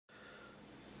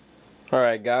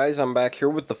Alright guys, I'm back here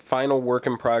with the final work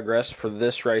in progress for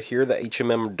this right here, the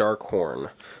HMM Darkhorn,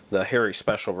 the Harry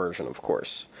Special version of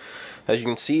course. As you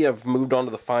can see, I've moved on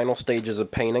to the final stages of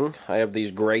painting. I have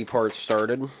these gray parts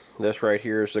started. This right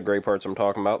here is the gray parts I'm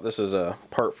talking about. This is a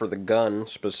part for the gun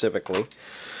specifically.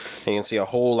 And you can see a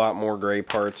whole lot more gray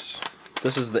parts.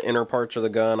 This is the inner parts of the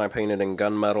gun. I painted in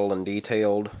gunmetal and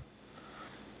detailed.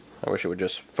 I wish it would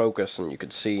just focus and you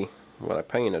could see what I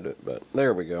painted it, but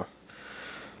there we go.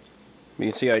 You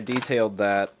can see I detailed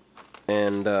that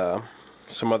and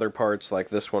some other parts like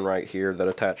this one right here that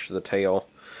attach to the tail.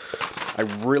 I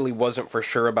really wasn't for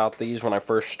sure about these when I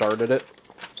first started it.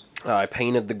 I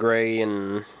painted the gray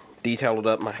and detailed it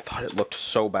up and I thought it looked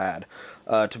so bad.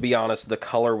 To be honest, the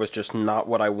color was just not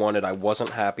what I wanted. I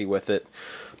wasn't happy with it,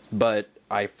 but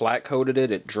I flat coated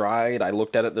it, it dried, I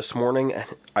looked at it this morning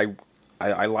and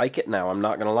I like it now, I'm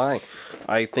not gonna lie.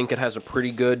 I think it has a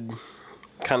pretty good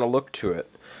kind of look to it.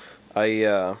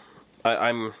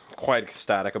 I'm quite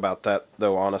ecstatic about that,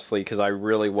 though, honestly, because I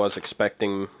really was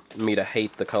expecting me to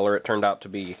hate the color it turned out to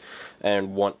be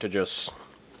and want to just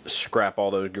scrap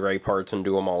all those gray parts and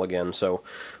do them all again, so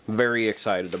very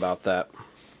excited about that.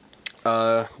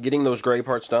 Getting those gray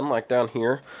parts done, like down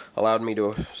here, allowed me to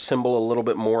assemble a little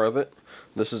bit more of it.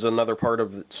 This is another part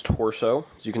of its torso.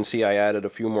 As you can see, I added a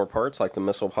few more parts, like the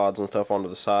missile pods and stuff, onto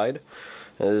the side.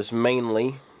 It is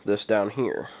mainly this down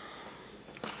here.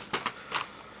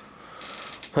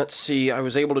 Let's see, I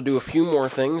was able to do a few more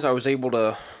things. I was able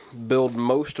to build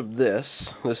most of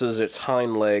this. This is its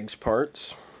hind legs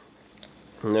parts.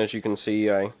 And as you can see,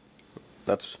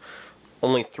 that's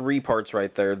only 3 parts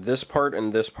right there. This part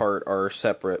and this part are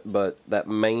separate, but that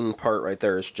main part right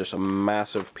there is just a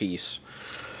massive piece.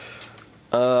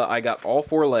 I got all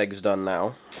 4 legs done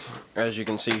now. As you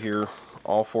can see here,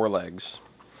 all 4 legs.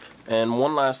 And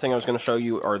one last thing I was going to show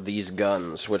you are these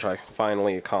guns, which I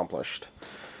finally accomplished.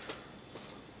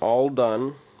 All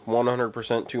done,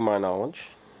 100% to my knowledge.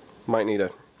 Might need I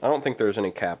don't think there's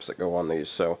any caps that go on these,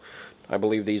 so I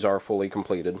believe these are fully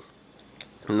completed.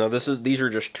 Now these are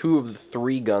just 2 of the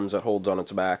 3 guns it holds on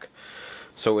its back,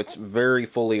 so it's very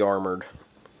fully armed,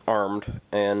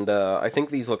 and I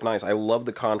think these look nice. I love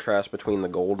the contrast between the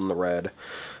gold and the red,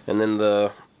 and then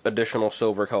the additional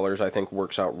silver colors I think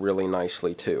works out really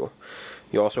nicely too.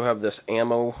 You also have this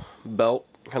ammo belt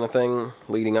kind of thing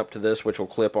leading up to this, which will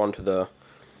clip onto the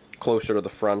closer to the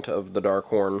front of the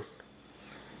Darkhorn,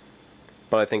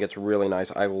 but I think it's really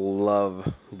nice. I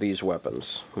love these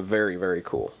weapons. Very, very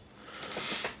cool.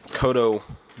 Kodo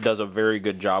does a very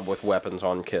good job with weapons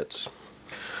on kits.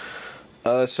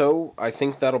 So I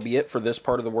think that'll be it for this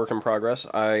part of the work in progress.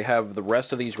 I have the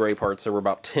rest of these gray parts. There were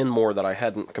about 10 more that I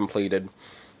hadn't completed.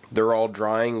 They're all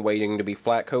drying, waiting to be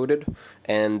flat coated,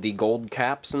 and the gold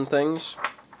caps and things,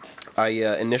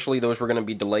 initially those were going to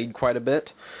be delayed quite a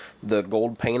bit. The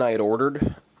gold paint I had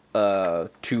ordered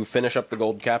to finish up the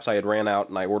gold caps, I had ran out,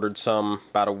 and I ordered some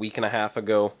about a week and a half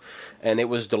ago, and it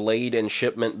was delayed in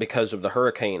shipment because of the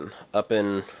hurricane up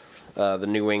in the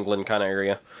New England kind of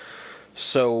area.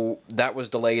 So that was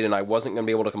delayed, and I wasn't going to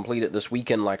be able to complete it this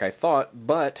weekend like I thought,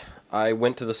 but I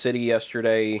went to the city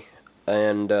yesterday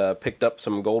and picked up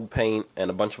some gold paint and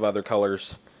a bunch of other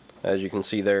colors, as you can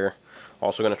see there.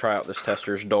 Also going to try out this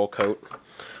Tester's dull coat.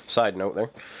 Side note there.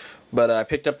 But I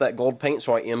picked up that gold paint,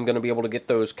 so I am going to be able to get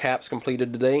those caps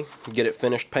completed today, get it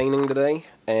finished painting today,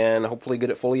 and hopefully get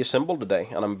it fully assembled today,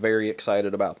 and I'm very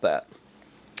excited about that.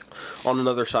 On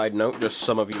another side note, just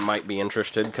some of you might be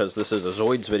interested, because this is a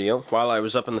Zoids video, while I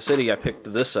was up in the city I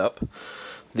picked this up,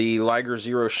 the Liger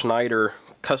Zero Schneider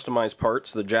customized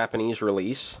parts, the Japanese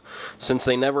release. Since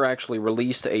they never actually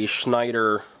released a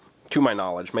Schneider, to my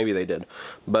knowledge, maybe they did,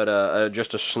 but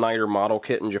just a Schneider model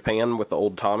kit in Japan with the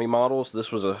old Tommy models.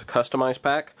 This was a customized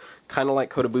pack, kind of like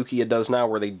Kotobukiya does now,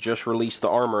 where they just released the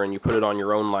armor and you put it on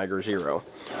your own Liger Zero.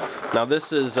 Now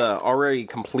this is already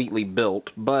completely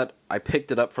built, but I picked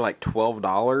it up for like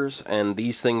 $12, and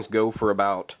these things go for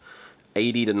about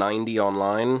 $80 to $90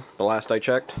 online, the last I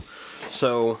checked.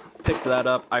 So picked that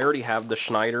up. I already have the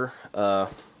Schneider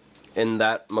in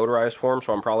that motorized form,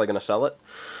 so I'm probably going to sell it.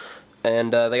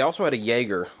 And they also had a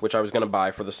Jaeger, which I was going to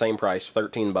buy for the same price,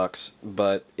 13 bucks,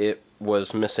 but it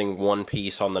was missing one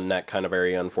piece on the neck kind of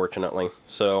area, unfortunately.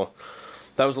 So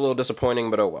that was a little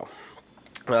disappointing, but oh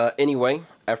well. Anyway,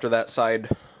 after that side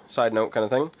note kind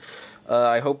of thing,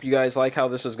 I hope you guys like how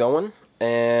this is going,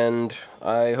 and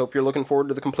I hope you're looking forward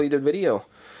to the completed video.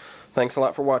 Thanks a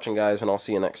lot for watching, guys, and I'll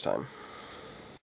see you next time.